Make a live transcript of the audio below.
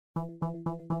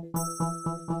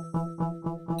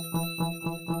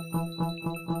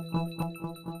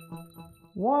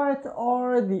What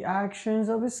are the actions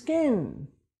of the skin?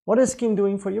 What is skin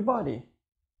doing for your body?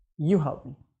 You help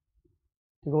me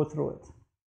to go through it.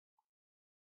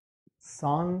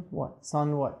 Sun, what?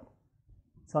 Sun, what?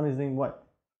 Sun is doing what?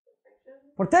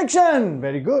 Protection!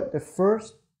 Very good. The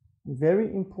first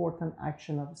very important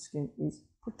action of the skin is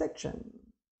protection.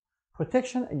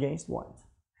 Protection against what?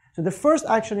 So the first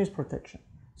action is protection.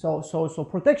 So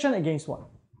protection against what?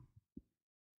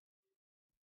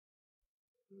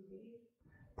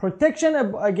 Protection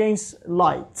against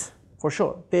light, for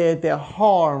sure. They're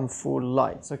harmful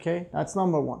lights, okay? That's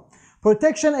number one.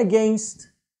 Protection against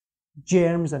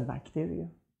germs and bacteria,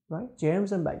 right?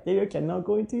 Germs and bacteria cannot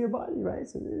go into your body, right?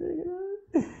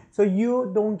 So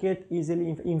you don't get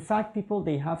easily, in fact, people,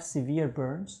 they have severe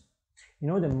burns. You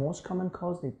know, the most common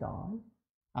cause, they die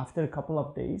after a couple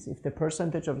of days. If the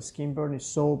percentage of skin burn is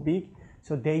so big,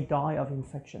 so they die of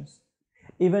infections.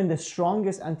 Even the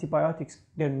strongest antibiotics,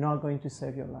 they're not going to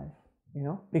save your life, you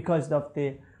know, because of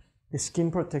the skin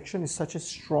protection is such a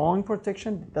strong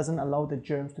protection, it doesn't allow the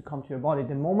germs to come to your body.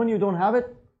 The moment you don't have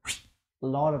it, a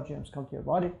lot of germs come to your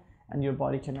body and your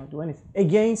body cannot do anything.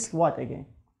 Against what again?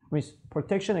 With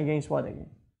protection against what again?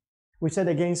 We said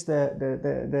against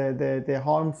the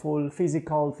harmful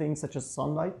physical things such as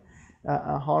sunlight,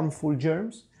 harmful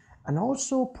germs, and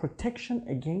also protection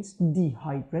against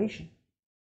dehydration.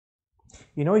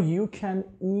 You know, you can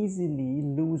easily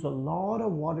lose a lot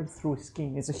of water through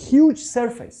skin. It's a huge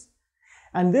surface.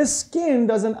 And this skin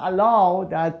doesn't allow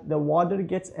that the water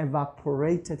gets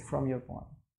evaporated from your body.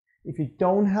 If you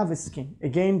don't have a skin,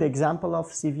 again, the example of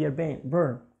severe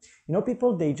burn. You know,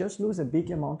 people, they just lose a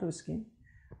big amount of skin.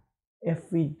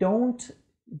 If we don't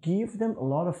give them a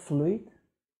lot of fluid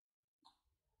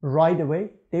right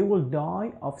away, they will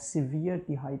die of severe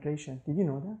dehydration. Did you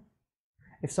know that?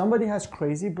 If somebody has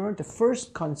crazy burn, the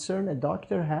first concern a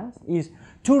doctor has is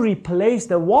to replace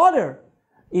the water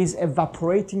is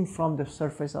evaporating from the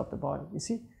surface of the body. You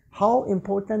see how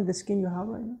important the skin you have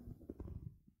right now?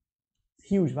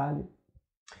 Huge value.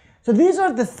 So these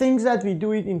are the things that we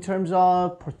do it in terms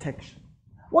of protection.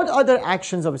 What other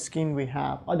actions of skin we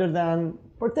have other than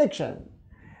protection?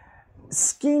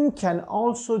 Skin can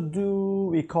also do,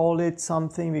 we call it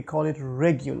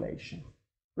regulation.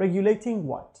 Regulating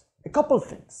what? A couple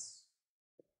things.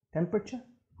 Temperature,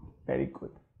 very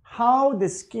good. How the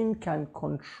skin can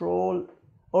control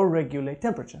or regulate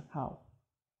temperature, how?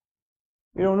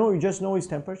 We don't know, you just know its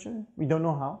temperature. We don't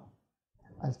know how.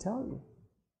 I'll tell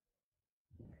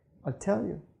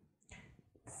you.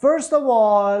 First of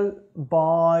all,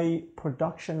 by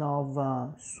production of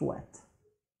sweat.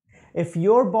 If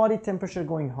your body temperature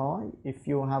going high, if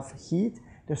you have heat,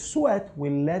 the sweat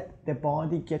will let the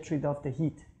body get rid of the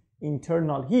heat.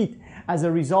 Internal heat. As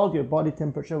a result, your body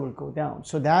temperature will go down.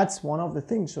 So that's one of the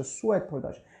things. So sweat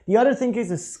production. The other thing is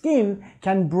the skin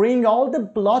can bring all the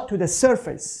blood to the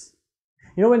surface.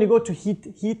 You know, when you go to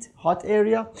hot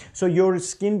area, so your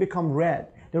skin become red.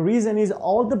 The reason is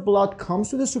all the blood comes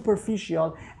to the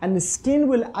superficial and the skin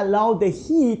will allow the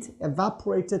heat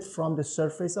evaporated from the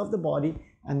surface of the body,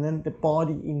 and then the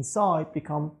body inside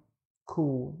become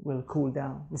cool, will cool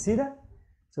down. You see that?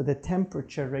 So the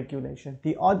temperature regulation.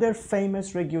 The other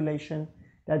famous regulation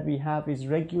that we have is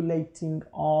regulating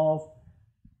of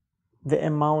the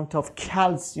amount of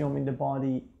calcium in the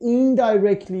body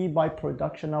indirectly by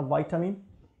production of vitamin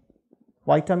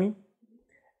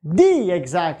D,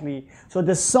 exactly. So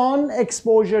the sun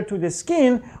exposure to the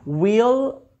skin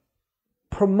will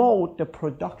promote the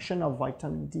production of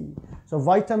vitamin D. So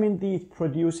vitamin D is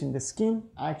produced in the skin.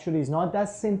 Actually, it's not that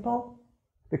simple,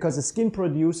 because the skin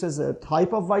produces a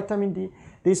type of vitamin D.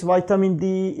 This vitamin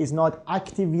D is not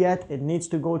active yet. It needs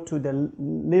to go to the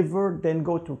liver, then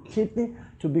go to kidney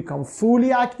to become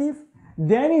fully active.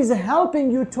 Then is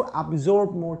helping you to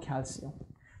absorb more calcium.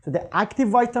 So the active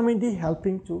vitamin D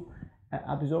helping to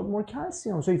absorb more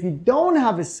calcium. So if you don't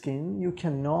have a skin, you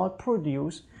cannot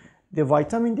produce the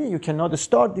vitamin D. You cannot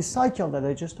start the cycle that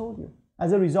I just told you.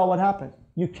 As a result, what happens?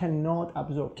 You cannot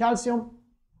absorb calcium,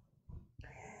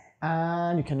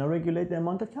 and you cannot regulate the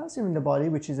amount of calcium in the body,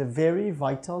 which is a very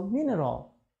vital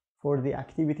mineral for the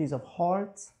activities of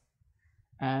heart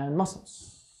and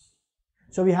muscles.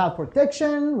 So we have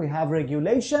protection, we have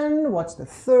regulation. What's the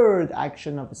third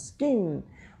action of the skin,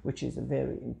 which is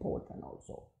very important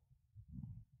also?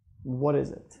 What is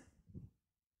it?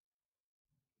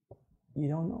 You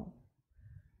don't know.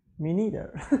 Me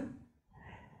neither.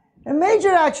 A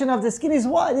major action of the skin is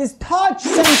what? Is touch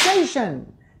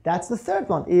sensation. That's the third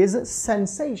one, is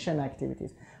sensation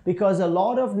activities. because a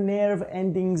lot of nerve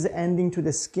endings ending to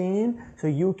the skin, so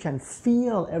you can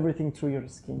feel everything through your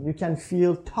skin. You can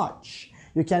feel touch,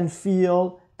 you can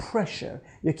feel pressure,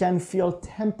 you can feel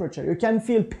temperature, you can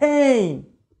feel pain.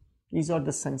 These are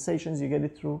the sensations you get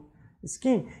it through the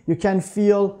skin. You can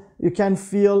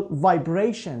feel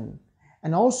vibration,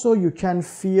 and also you can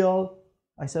feel,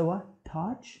 I said what?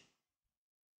 Touch,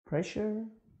 pressure,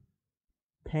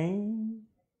 pain,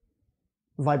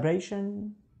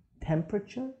 vibration,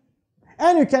 temperature,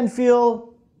 and you can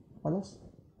feel, what else?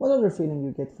 What other feeling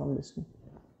you get from the skin?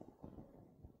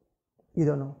 You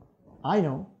don't know. I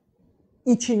know.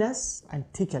 Itchiness and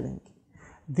tickling.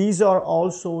 These are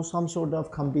also some sort of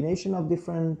combination of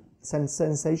different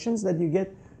sensations that you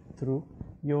get through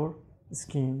your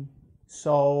skin.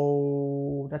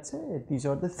 So that's it. These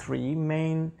are the three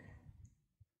main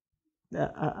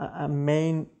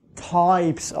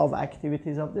types of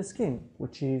activities of the skin,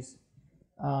 which is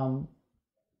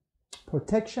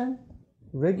protection,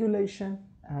 regulation,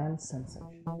 and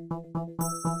sensation.